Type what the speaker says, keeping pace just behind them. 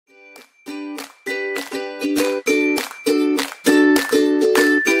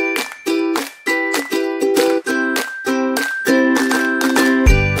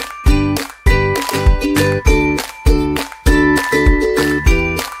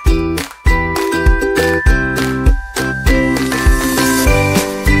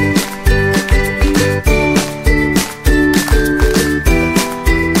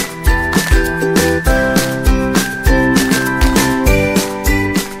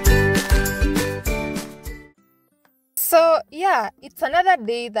So yeah, it's another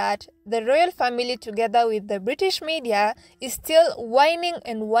day that the royal family together with the British media is still whining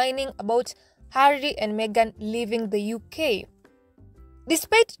and whining about Harry and Meghan leaving the UK.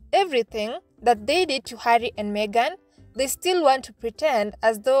 Despite everything that they did to Harry and Meghan, they still want to pretend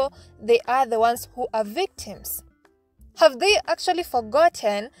as though they are the ones who are victims. Have they actually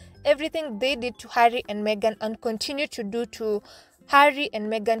forgotten everything they did to Harry and Meghan and continue to do to Harry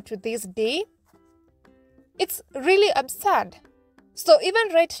and Meghan to this day? It's really absurd. So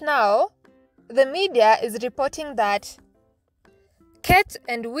even right now, the media is reporting that Kate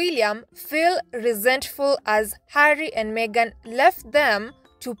and William feel resentful as Harry and Meghan left them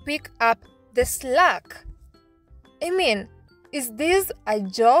to pick up the slack. I mean, is this a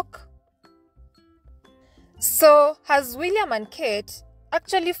joke? So, has William and Kate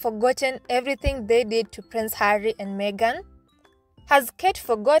actually forgotten everything they did to Prince Harry and Meghan? Has Kate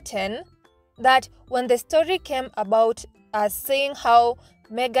forgotten that when the story came about saying how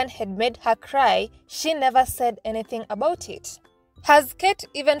Meghan had made her cry, she never said anything about it? Has Kate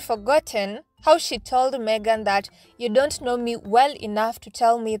even forgotten how she told Meghan that you don't know me well enough to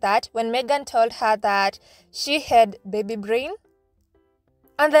tell me that when Meghan told her that she had baby brain?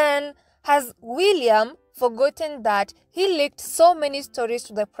 And then has William forgotten that he leaked so many stories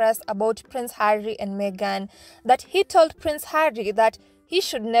to the press about Prince Harry and Meghan that he told Prince Harry that he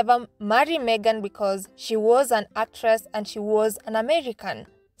should never marry Meghan because she was an actress and she was an American,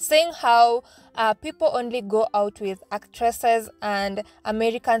 saying how people only go out with actresses and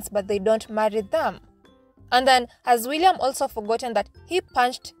Americans but they don't marry them. And then has William also forgotten that he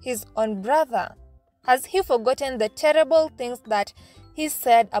punched his own brother? Has he forgotten the terrible things that he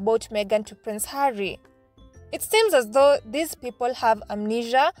said about Meghan to Prince Harry? It seems as though these people have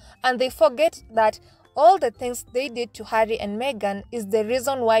amnesia and they forget that all the things they did to Harry and Meghan is the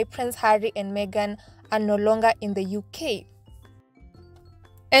reason why Prince Harry and Meghan are no longer in the UK.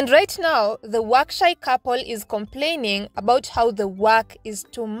 And right now, the work-shy couple is complaining about how the work is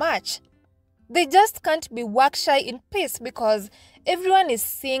too much. They just can't be work-shy in peace because everyone is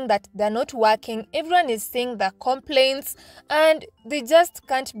seeing that they're not working, everyone is seeing their complaints, and they just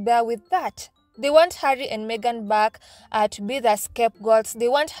can't bear with that. They want Harry and Meghan back to be their scapegoats. They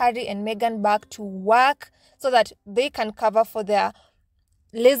want Harry and Meghan back to work so that they can cover for their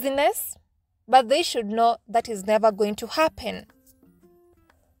laziness. But they should know that is never going to happen.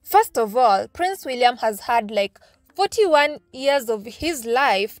 First of all, Prince William has had like 41 years of his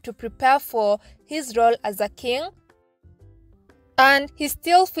life to prepare for his role as a king. And he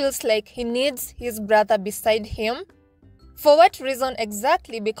still feels like he needs his brother beside him. For what reason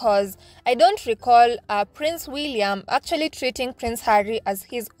exactly? Because I don't recall Prince William actually treating Prince Harry as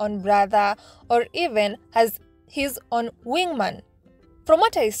his own brother or even as his own wingman. From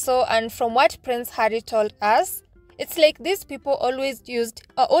what I saw and from what Prince Harry told us, it's like these people always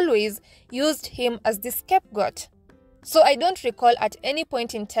used him as the scapegoat. So I don't recall at any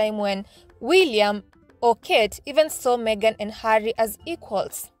point in time when William or Kate even saw Meghan and Harry as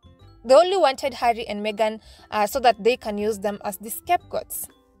equals. They only wanted Harry and Meghan so that they can use them as the scapegoats.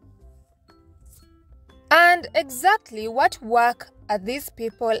 And exactly what work are these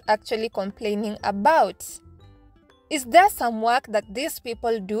people actually complaining about? Is there some work that these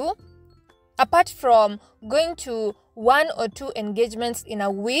people do? Apart from going to 1 or 2 engagements in a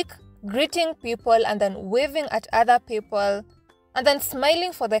week, greeting people and then waving at other people, and then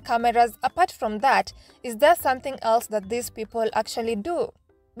smiling for the cameras, apart from that, is there something else that these people actually do?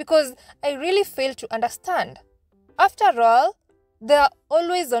 Because I really fail to understand. After all, they're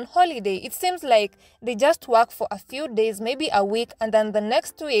always on holiday. It seems like they just work for a few days, maybe a week, and then the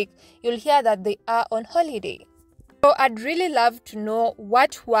next week, you'll hear that they are on holiday. So I'd really love to know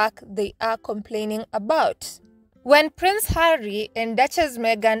what work they are complaining about. When Prince Harry and Duchess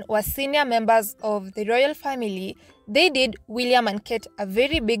Meghan were senior members of the royal family, they did William and Kate a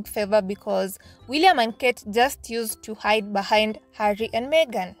very big favor because William and Kate just used to hide behind Harry and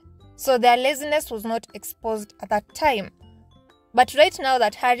Meghan. So their laziness was not exposed at that time. But right now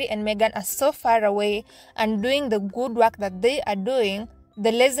that Harry and Meghan are so far away and doing the good work that they are doing,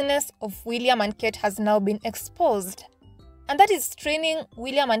 the laziness of William and Kate has now been exposed. And that is straining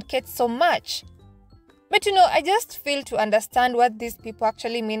William and Kate so much. But I just fail to understand what these people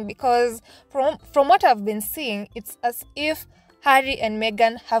actually mean because from what I've been seeing, it's as if Harry and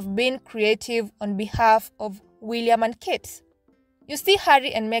Meghan have been creative on behalf of William and Kate. You see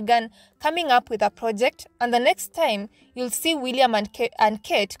Harry and Meghan coming up with a project, and the next time you'll see William and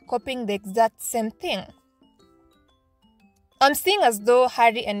Kate copying the exact same thing. I'm seeing as though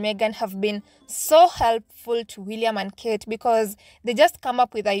Harry and Meghan have been so helpful to William and Kate because they just come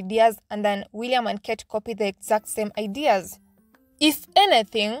up with ideas and then William and Kate copy the exact same ideas. If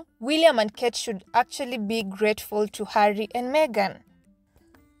anything, William and Kate should actually be grateful to Harry and Meghan.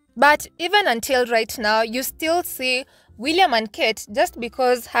 But even until right now, you still see William and Kate, just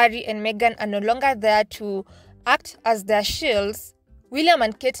because Harry and Meghan are no longer there to act as their shields, William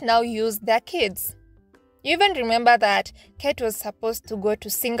and Kate now use their kids. You even remember that Kate was supposed to go to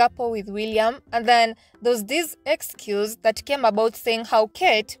Singapore with William, and then there was this excuse that came about saying how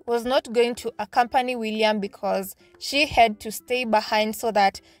Kate was not going to accompany William because she had to stay behind so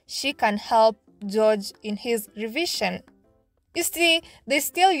that she can help George in his revision. You see, they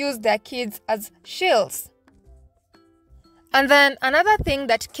still use their kids as shields. And then another thing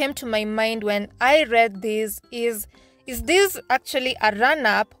that came to my mind when I read this is this actually a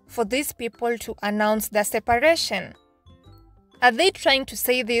run-up for these people to announce their separation? Are they trying to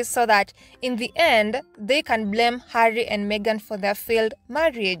say this so that in the end, they can blame Harry and Meghan for their failed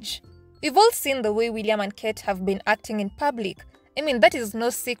marriage? We've all seen the way William and Kate have been acting in public. I mean, that is no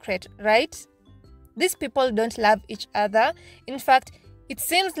secret, right? These people don't love each other. In fact, it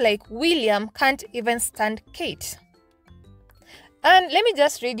seems like William can't even stand Kate. And let me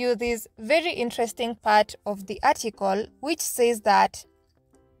just read you this very interesting part of the article, which says that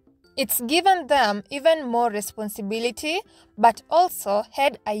it's given them even more responsibility, but also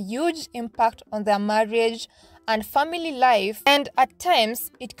had a huge impact on their marriage and family life. And at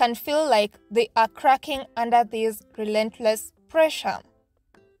times, it can feel like they are cracking under this relentless pressure.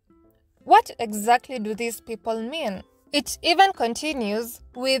 What exactly do these people mean? It even continues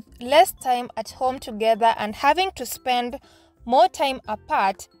with less time at home together and having to spend more time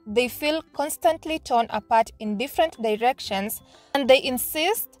apart. They feel constantly torn apart in different directions, and they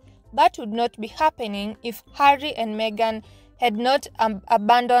insist that would not be happening if Harry and Meghan had not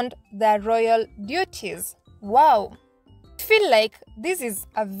abandoned their royal duties. Wow. I feel like this is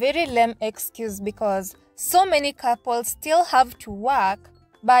a very lame excuse because so many couples still have to work,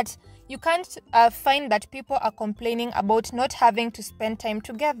 but you can't find that people are complaining about not having to spend time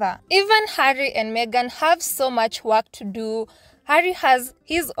together. Even Harry and Meghan have so much work to do. Harry has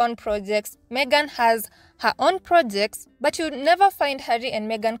his own projects, Meghan has her own projects, but you never find Harry and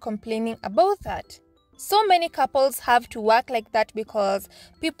Meghan complaining about that. So many couples have to work like that because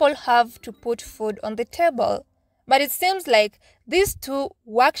people have to put food on the table. But it seems like these two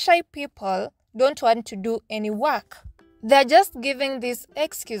work-shy people don't want to do any work. They're just giving these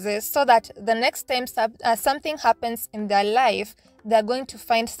excuses so that the next time something happens in their life, they're going to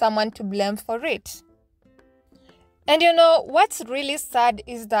find someone to blame for it. And you know, what's really sad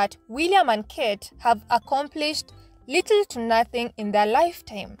is that William and Kate have accomplished little to nothing in their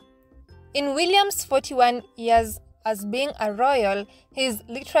lifetime. In William's 41 years as being a royal, he's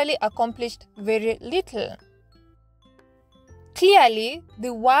literally accomplished very little. Clearly,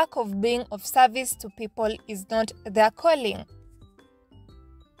 the work of being of service to people is not their calling.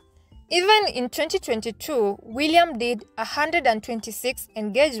 Even in 2022, William did 126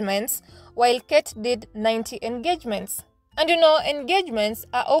 engagements, while Kate did 90 engagements. And you know, engagements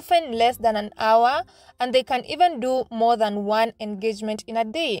are often less than an hour, and they can even do more than one engagement in a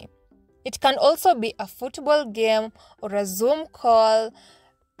day. It can also be a football game or a Zoom call.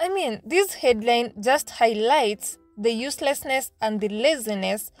 I mean, this headline just highlights the uselessness and the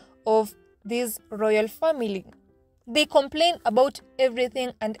laziness of this royal family. They complain about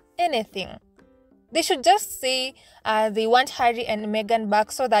everything and anything. They should just say they want Harry and Meghan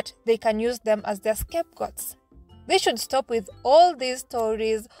back so that they can use them as their scapegoats. They should stop with all these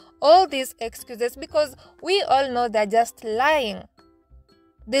stories, all these excuses, because we all know they're just lying.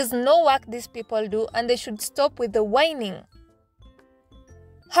 There's no work these people do, and they should stop with the whining.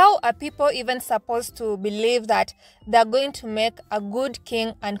 How are people even supposed to believe that they're going to make a good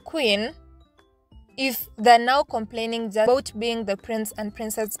king and queen if they're now complaining just about being the prince and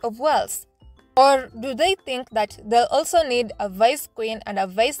princess of Wales? Or do they think that they'll also need a vice queen and a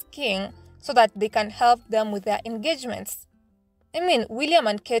vice king so that they can help them with their engagements? I mean, William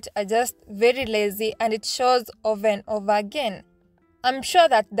and Kate are just very lazy, and it shows over and over again. I'm sure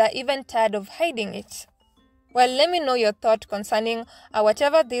that they're even tired of hiding it. Well, let me know your thought concerning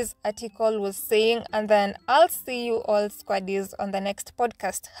whatever this article was saying, and then I'll see you all squaddies on the next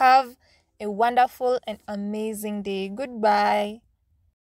podcast. Have a wonderful and amazing day. Goodbye.